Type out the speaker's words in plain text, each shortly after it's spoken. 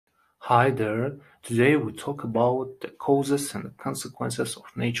Hi there. Today we talk about the causes and consequences of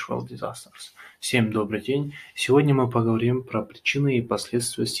natural disasters. Всем добрый день. Сегодня мы поговорим про причины и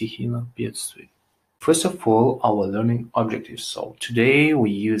последствия стихийных бедствий. First of all, our learning objectives. So today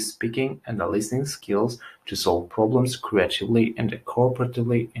we use speaking and the listening skills to solve problems creatively and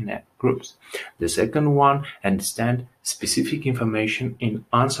cooperatively in groups. The second one, understand specific information in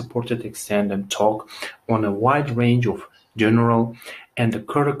unsupported extent and talk on a wide range of general and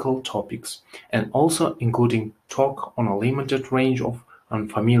critical topics, and also including talk on a limited range of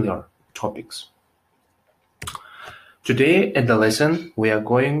unfamiliar topics. Today at the lesson, we are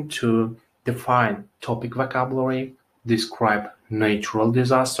going to define topic vocabulary, describe natural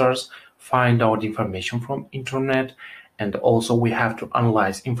disasters, find out information from internet, and also we have to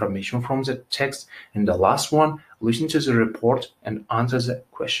analyze information from the text. And the last one, listen to the report and answer the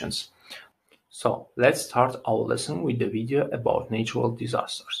questions. So let's start our lesson with the video about natural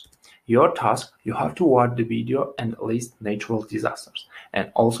disasters. Your task, you have to watch the video and list natural disasters.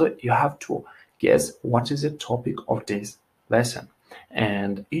 And also you have to guess what is the topic of this lesson.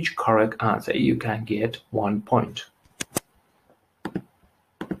 And each correct answer you can get 1 point.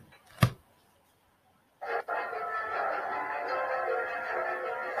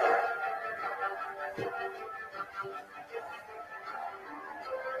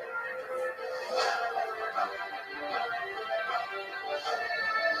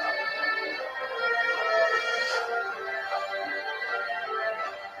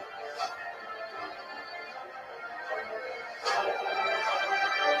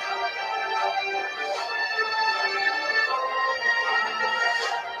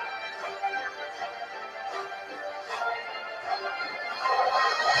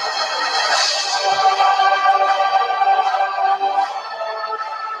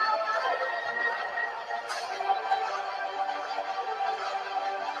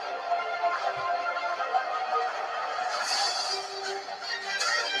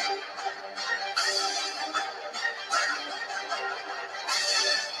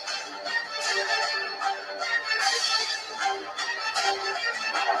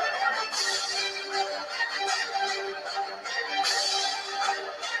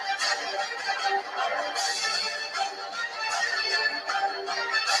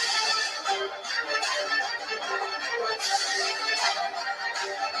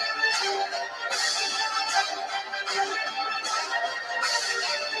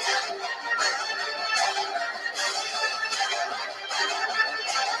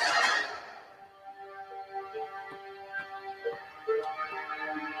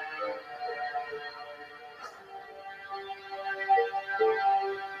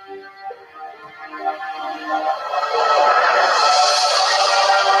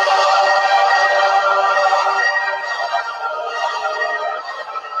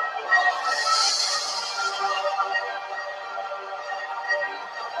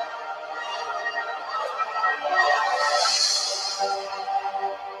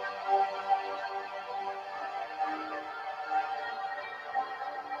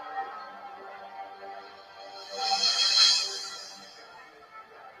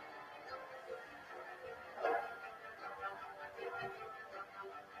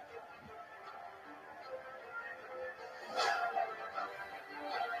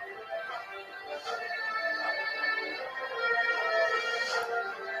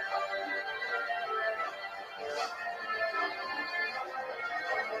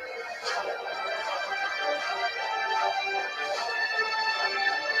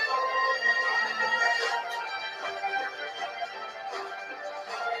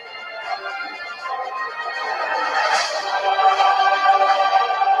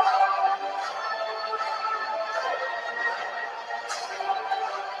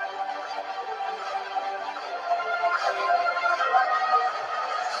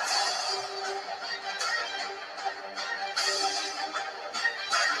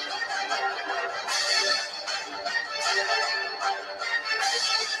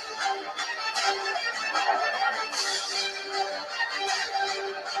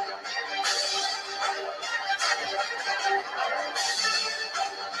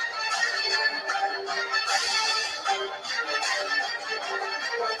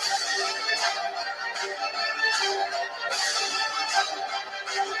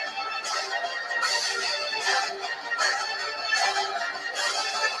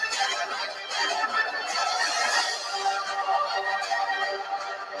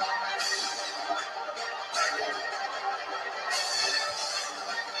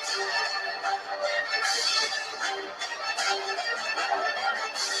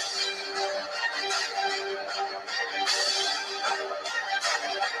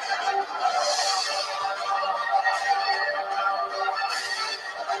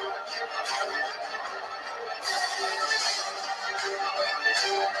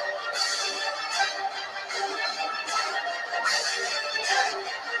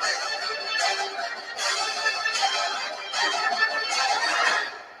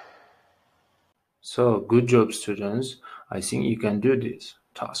 So good job, students. I think you can do this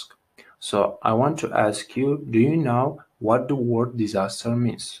task. So I want to ask you, do you know what the word disaster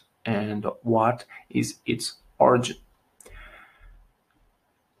means and what is its origin?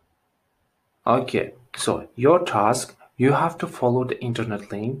 Okay, so your task, you have to follow the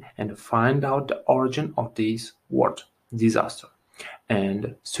internet link and find out the origin of this word, disaster.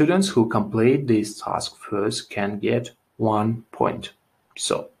 And students who complete this task first can get 1 point.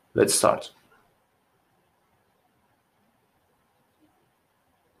 So let's start.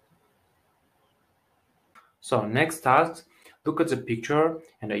 So next task, look at the picture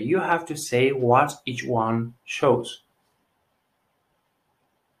and you have to say what each one shows.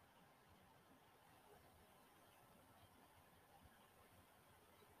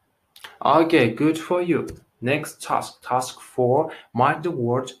 Okay, good for you. Next task, task 4, mark the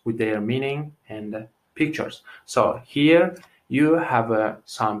words with their meaning and pictures. So here you have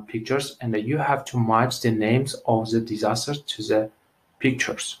some pictures and you have to match the names of the disasters to the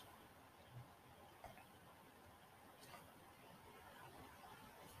pictures.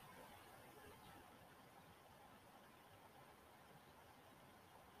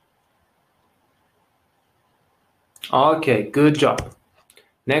 Okay, good job.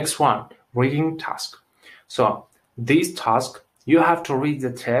 Next one, reading task. So this task, you have to read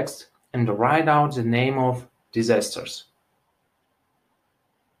the text and write out the name of disasters.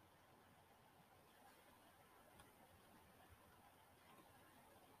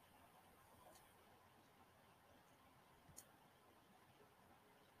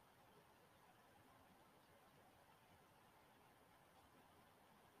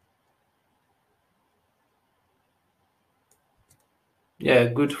 Yeah,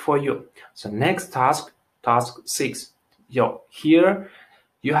 good for you. So next task, task 6. Here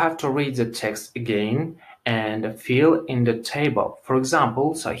you have to read the text again and fill in the table. For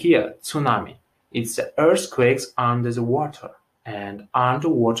example, so here, tsunami. It's the earthquakes under the water and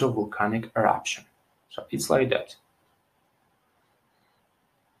underwater volcanic eruption. So it's like that.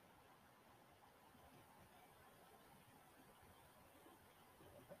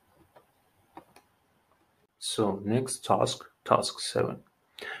 So next task, task 7.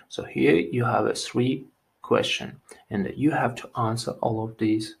 So here you have a 3 question and you have to answer all of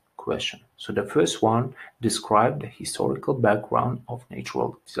these questions. So the first one, describe the historical background of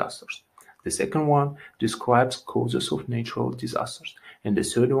natural disasters. The second one describes causes of natural disasters. And the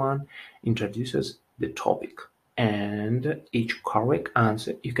third one introduces the topic. And each correct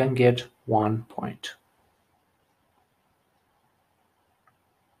answer you can get 1 point.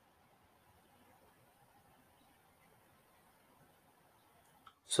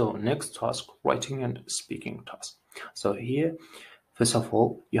 So next task, writing and speaking task. So here, first of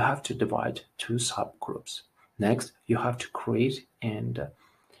all, you have to divide 2 subgroups. Next, you have to create and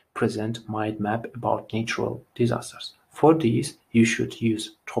present mind map about natural disasters. For this, you should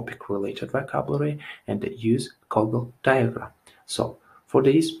use topic-related vocabulary and use Google diagram. So for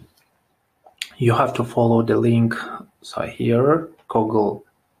this, you have to follow the link. So here, google.it,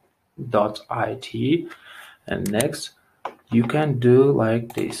 and next, you can do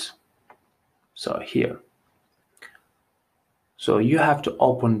like this. So here. So you have to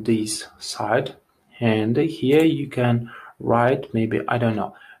open this site and here you can write maybe, I don't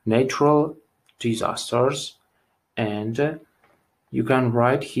know, natural disasters, and you can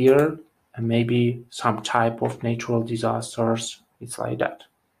write here maybe some type of natural disasters. It's like that.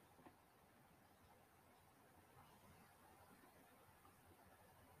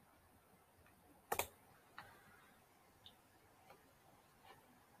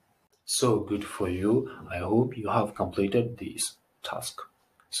 So good for you. I hope you have completed this task.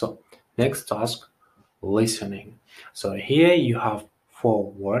 So next task, listening. So here you have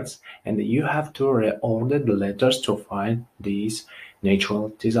 4 words and you have to reorder the letters to find these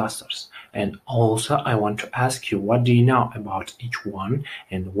natural disasters. And also I want to ask you, what do you know about each one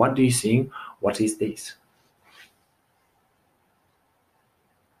and what do you think, what is this?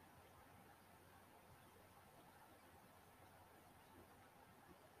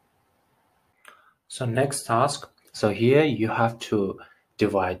 So next task, so here you have to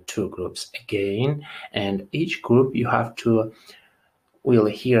divide 2 groups again, and each group you have to will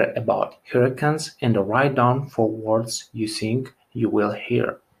hear about hurricanes and write down 4 words you think you will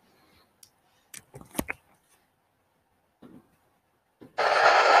hear.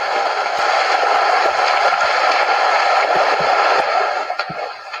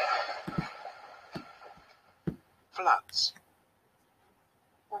 Floods.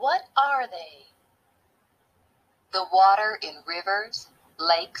 What are they? The water in rivers,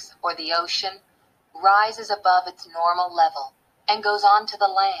 lakes, or the ocean rises above its normal level and goes on to the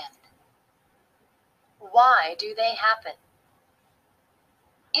land. Why do they happen?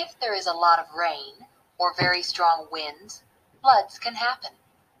 If there is a lot of rain or very strong winds, floods can happen.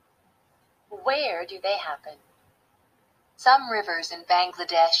 Where do they happen? Some rivers in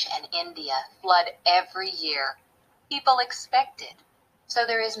Bangladesh and India flood every year. People expect it, so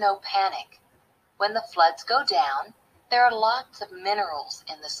there is no panic. When the floods go down, there are lots of minerals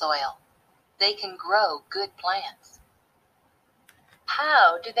in the soil. They can grow good plants.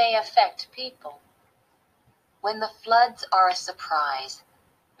 How do they affect people? When the floods are a surprise,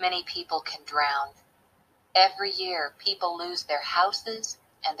 many people can drown. Every year, people lose their houses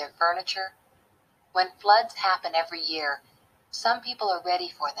and their furniture. When floods happen every year, some people are ready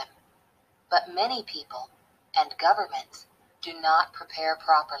for them, but many people and governments do not prepare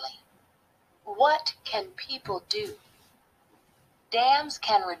properly. What can people do? Dams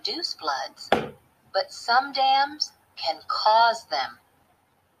can reduce floods, but some dams can cause them.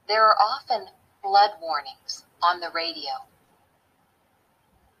 There are often flood warnings on the radio.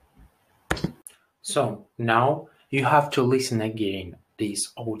 So now you have to listen again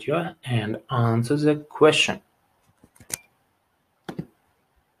this audio and answer the question.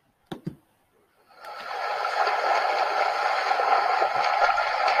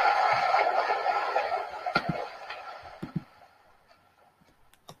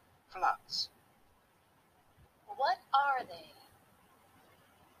 Floods. What are they?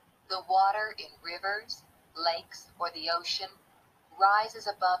 The water in rivers, lakes, or the ocean rises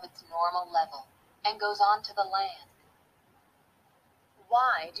above its normal level and goes on to the land.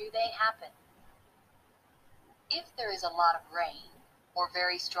 Why do they happen? If there is a lot of rain or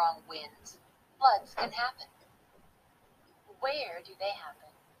very strong winds, floods can happen. Where do they happen?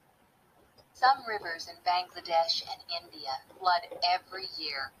 Some rivers in Bangladesh and India flood every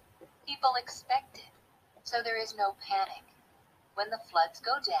year. People expect it, so there is no panic. When the floods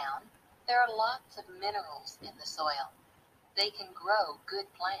go down, there are lots of minerals in the soil. They can grow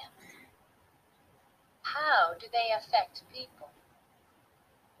good plants. How do they affect people?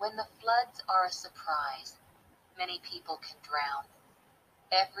 When the floods are a surprise, many people can drown.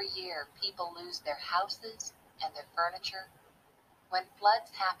 Every year, people lose their houses and their furniture. When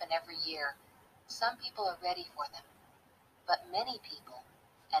floods happen every year, some people are ready for them, but many people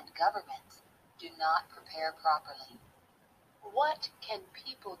and governments do not prepare properly. What can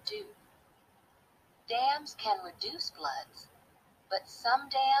people do? Dams can reduce floods, but some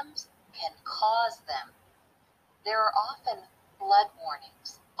dams can cause them. There are often flood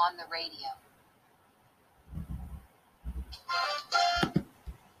warnings on the radio.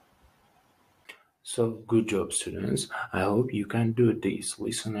 So good job, students. I hope you can do this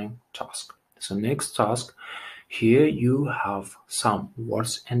listening task. So next task, here you have some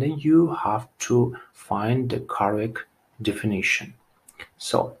words and then you have to find the correct definition.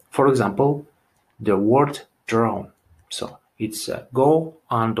 So, for example, the word drown. So it's go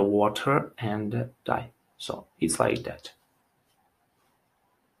underwater and die. So it's like that.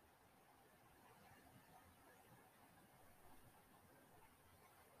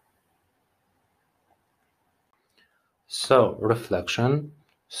 So reflection,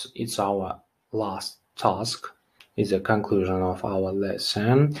 it's our last task, is a conclusion of our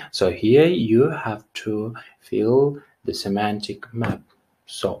lesson. So here you have to fill the semantic map.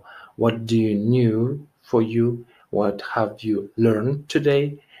 So what do you know for you? What have you learned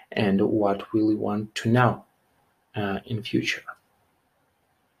today? And what will you want to know in future?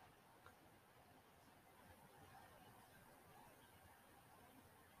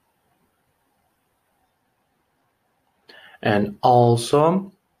 And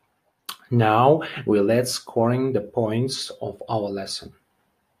also, now let's scoring the points of our lesson.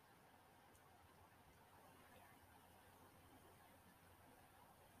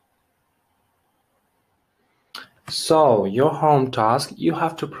 So, your home task, you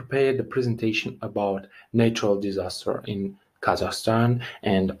have to prepare the presentation about natural disaster in Kazakhstan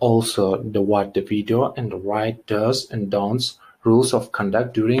and also watch the video and write do's and don'ts rules of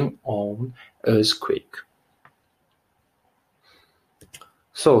conduct during an earthquake.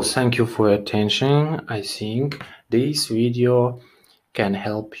 So thank you for your attention. I think this video can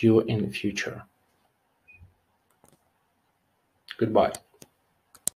help you in the future. Goodbye.